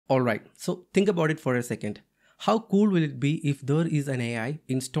Alright, so think about it for a second. How cool will it be if there is an AI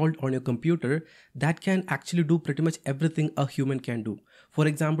installed on your computer that can actually do pretty much everything a human can do? For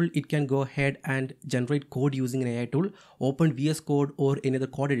example, it can go ahead and generate code using an AI tool, open VS Code or any other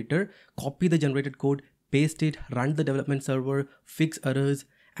code editor, copy the generated code, paste it, run the development server, fix errors,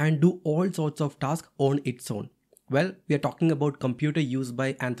 and do all sorts of tasks on its own. Well, we are talking about Computer Use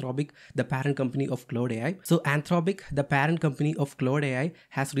by Anthropic, the parent company of Claude AI. So Anthropic, the parent company of Claude AI,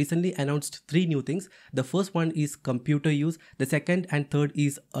 has recently announced three new things. The first one is Computer Use. The second and third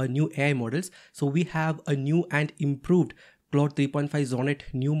is new AI models. So we have a new and improved Claude 3.5 Sonnet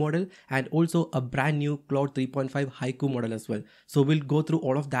new model and also a brand new Claude 3.5 Haiku model as well. So we'll go through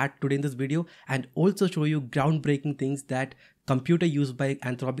all of that today in this video and also show you groundbreaking things that Computer Use by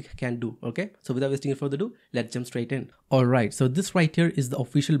Anthropic can do. Okay, so without wasting further ado, let's jump straight in. Alright, so this right here is the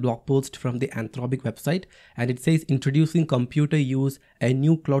official blog post from the Anthropic website, and it says introducing Computer Use, a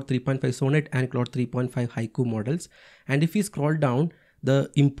new Claude 3.5 Sonnet and Claude 3.5 Haiku models. And if we scroll down,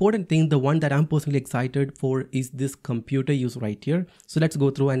 the important thing, the one that I'm personally excited for, is this Computer Use right here. So let's go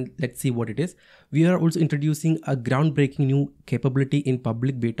through and let's see what it is. We are also introducing a groundbreaking new capability in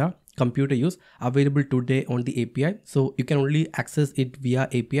public beta, Computer Use, available today on the API. So you can only access it via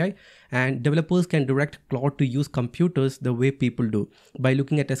API, and developers can direct Claude to use computers the way people do, by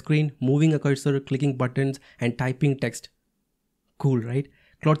looking at a screen, moving a cursor, clicking buttons, and typing text. Cool, right?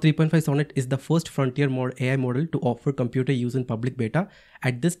 Claude 3.5 Sonnet is the first frontier AI model to offer computer use in public beta.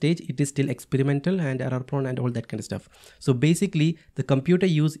 At this stage, it is still experimental and error-prone and all that kind of stuff. So basically, the computer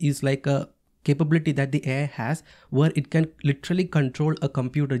use is like a capability that the AI has where it can literally control a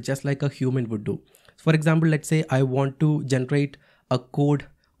computer just like a human would do. For example, let's say I want to generate a code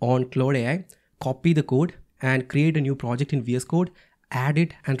on Claude AI, copy the code and create a new project in VS Code, add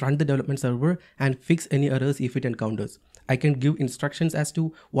it and run the development server and fix any errors if it encounters. I can give instructions as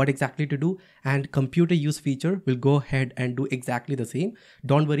to what exactly to do, and Computer Use feature will go ahead and do exactly the same.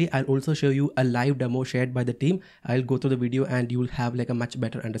 Don't worry, I'll also show you a live demo shared by the team. I'll go through the video and you'll have like a much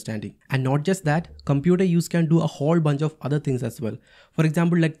better understanding. And not just that, Computer Use can do a whole bunch of other things as well. For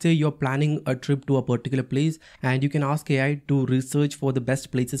example, let's say you're planning a trip to a particular place and you can ask AI to research for the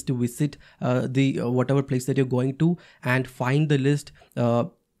best places to visit whatever place that you're going to, and find the list,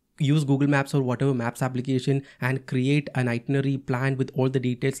 use Google Maps or whatever maps application and create an itinerary plan with all the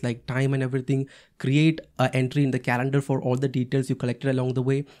details like time and everything, create an entry in the calendar for all the details you collected along the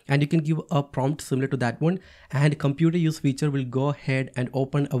way, and you can give a prompt similar to that one, and Computer Use feature will go ahead and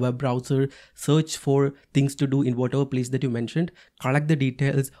open a web browser, search for things to do in whatever place that you mentioned, collect the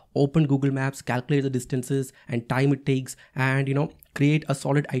details, open Google Maps, calculate the distances and time it takes, and create a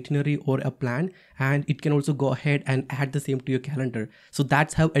solid itinerary or a plan, and it can also go ahead and add the same to your calendar. So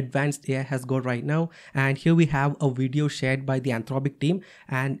that's how advanced AI has got right now. And here we have a video shared by the Anthropic team,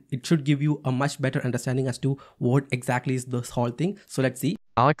 and it should give you a much better understanding as to what exactly is this whole thing. So let's see.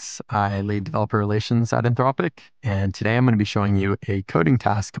 Alex, I lead developer relations at Anthropic, and today I'm going to be showing you a coding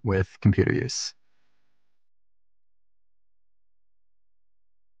task with Computer Use.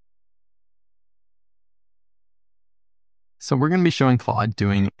 So we're going to be showing Claude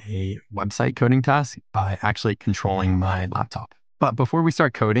doing a website coding task by actually controlling my laptop. But before we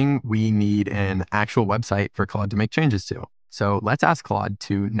start coding, we need an actual website for Claude to make changes to. So let's ask Claude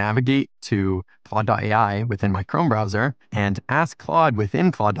to navigate to Claude.ai within my Chrome browser and ask Claude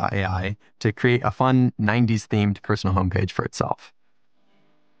within Claude.ai to create a fun 90s themed personal homepage for itself.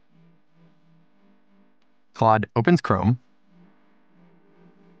 Claude opens Chrome,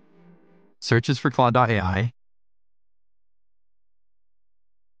 searches for Claude.ai,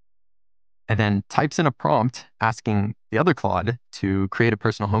 and then types in a prompt asking the other Claude to create a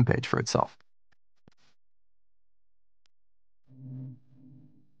personal homepage for itself.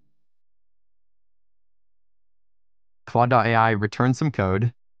 Claude.ai returns some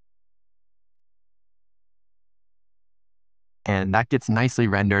code, and that gets nicely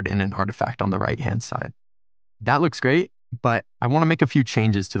rendered in an artifact on the right-hand side. That looks great, but I want to make a few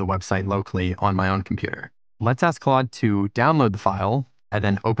changes to the website locally on my own computer. Let's ask Claude to download the file and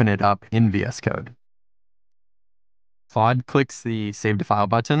then open it up in VS Code. Claude clicks the Save to File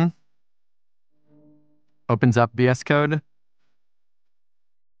button, opens up VS Code,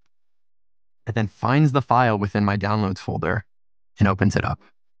 and then finds the file within my Downloads folder and opens it up.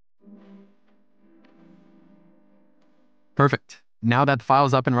 Perfect. Now that the file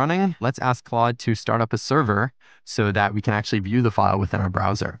is up and running, let's ask Claude to start up a server so that we can actually view the file within our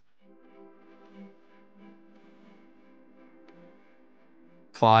browser.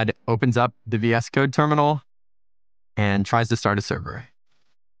 Claude opens up the VS Code terminal and tries to start a server.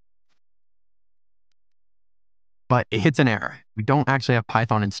 But it hits an error. we don't actually have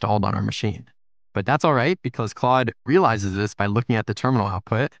Python installed on our machine. But that's all right because Claude realizes this by looking at the terminal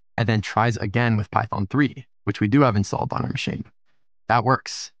output and then tries again with Python 3, which we do have installed on our machine. That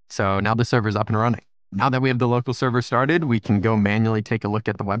works. So now the server is up and running. Now that we have the local server started, we can go manually take a look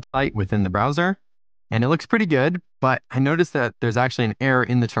at the website within the browser. And it looks pretty good, but I noticed that there's actually an error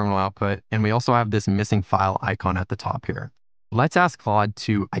in the terminal output, and we also have this missing file icon at the top here. Let's ask Claude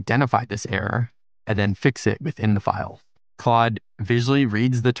to identify this error and then fix it within the file. Claude visually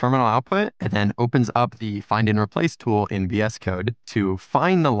reads the terminal output and then opens up the Find and Replace tool in VS Code to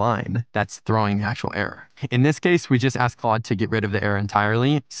find the line that's throwing the actual error. In this case, we just ask Claude to get rid of the error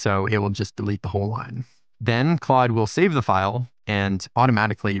entirely, so it will just delete the whole line. Then Claude will save the file and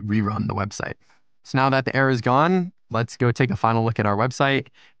automatically rerun the website. So now that the error is gone, let's go take a final look at our website,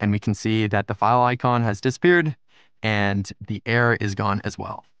 and we can see that the file icon has disappeared and the error is gone as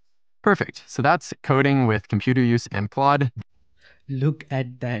well. Perfect. So that's coding with computer use and Claude. Look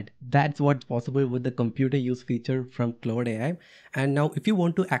at that. That's what's possible with the computer use feature from Claude AI. And now if you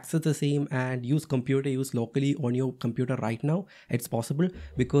want to access the same and use computer use locally on your computer right now, it's possible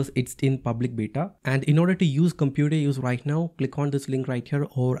because it's in public beta. And in order to use computer use right now, click on this link right here,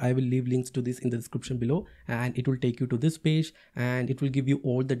 or I will leave links to this in the description below, and it will take you to this page and it will give you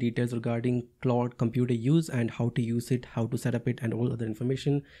all the details regarding Claude computer use and how to use it, how to set up it, and all other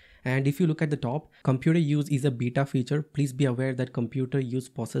information. And if you look at the top, computer use is a beta feature. Please be aware that computer use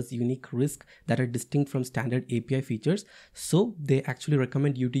possesses unique risks that are distinct from standard API features. So they actually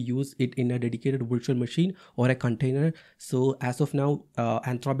recommend you to use it in a dedicated virtual machine or a container. So as of now,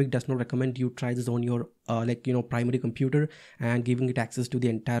 Anthropic does not recommend you try this on your primary computer and giving it access to the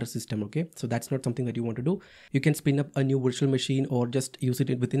entire system. Okay, so that's not something that you want to do. You can spin up a new virtual machine or just use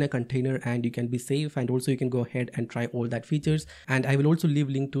it within a container, and you can be safe, and also you can go ahead and try all that features. And I will also leave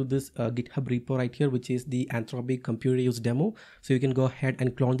link to this GitHub repo right here, which is the Anthropic computer use demo. So you can go ahead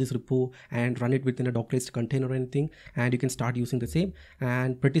and clone this repo and run it within a Dockerized container or anything, and you can start using the same.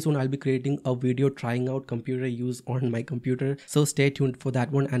 And pretty soon I'll be creating a video trying out computer use on my computer, so stay tuned for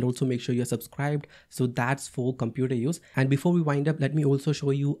that one. And also make sure you're subscribed. So that's for computer use. And before we wind up, let me also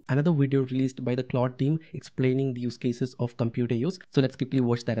show you another video released by the Claude team explaining the use cases of computer use. So let's quickly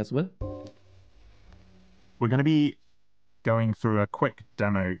watch that as well. We're going to be going through a quick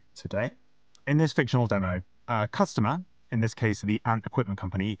demo today. In this fictional demo, a customer, in this case the Ant Equipment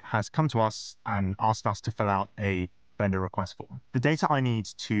Company, has come to us and asked us to fill out a vendor request form. The data I need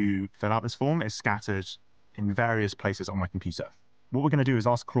to fill out this form is scattered in various places on my computer. What we're going to do is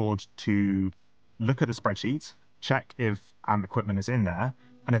ask Claude to look at the spreadsheet, check if Ant Equipment is in there,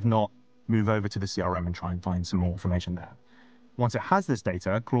 and if not, move over to the CRM and try and find some more information there. Once it has this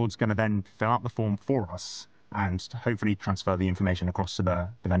data, Claude's going to then fill out the form for us and hopefully transfer the information across to the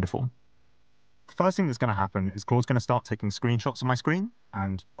vendor form. The first thing that's going to happen is Claude's going to start taking screenshots of my screen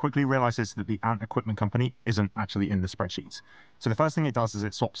and quickly realizes that the Ant Equipment Company isn't actually in the spreadsheet. So the first thing it does is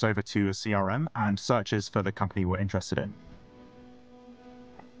it swaps over to a CRM and searches for the company we're interested in.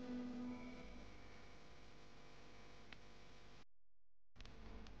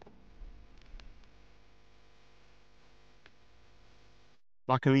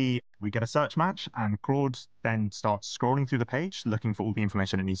 Luckily, we get a search match, and Claude then starts scrolling through the page, looking for all the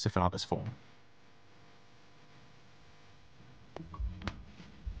information it needs to fill out this form.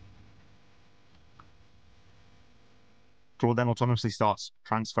 Claude then autonomously starts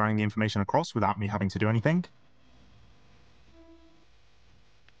transferring the information across without me having to do anything,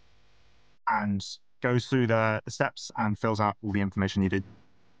 and goes through the steps and fills out all the information needed.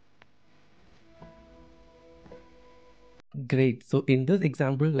 Great. So in this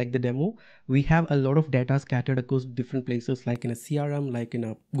example, like the demo, we have a lot of data scattered across different places, like in a CRM, like in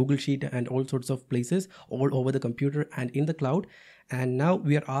a Google Sheet, and all sorts of places all over the computer and in the cloud. And now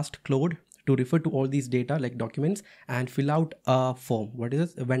we are asked Claude to refer to all these data like documents and fill out a form. What is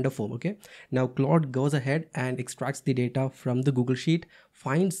this? A vendor form. Okay. Now Claude goes ahead and extracts the data from the Google Sheet,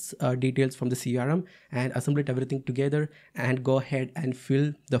 finds details from the CRM, and assemble everything together and go ahead and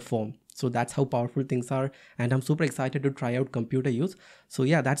fill the form. So that's how powerful things are, and I'm super excited to try out computer use. So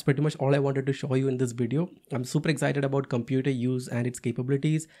yeah, that's pretty much all I wanted to show you in this video. I'm super excited about computer use and its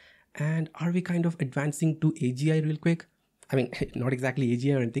capabilities. And are we kind of advancing to AGI real quick? I mean, not exactly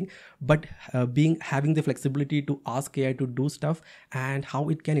AGI or anything, but having the flexibility to ask AI to do stuff and how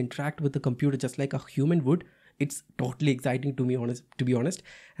it can interact with the computer just like a human would. It's totally exciting to be honest.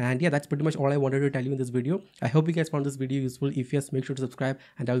 And yeah, that's pretty much all I wanted to tell you in this video. I hope you guys found this video useful. If yes, make sure to subscribe,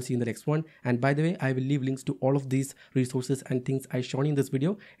 and I will see you in the next one. And by the way, I will leave links to all of these resources and things I shown in this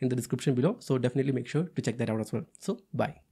video in the description below. So definitely make sure to check that out as well. So bye.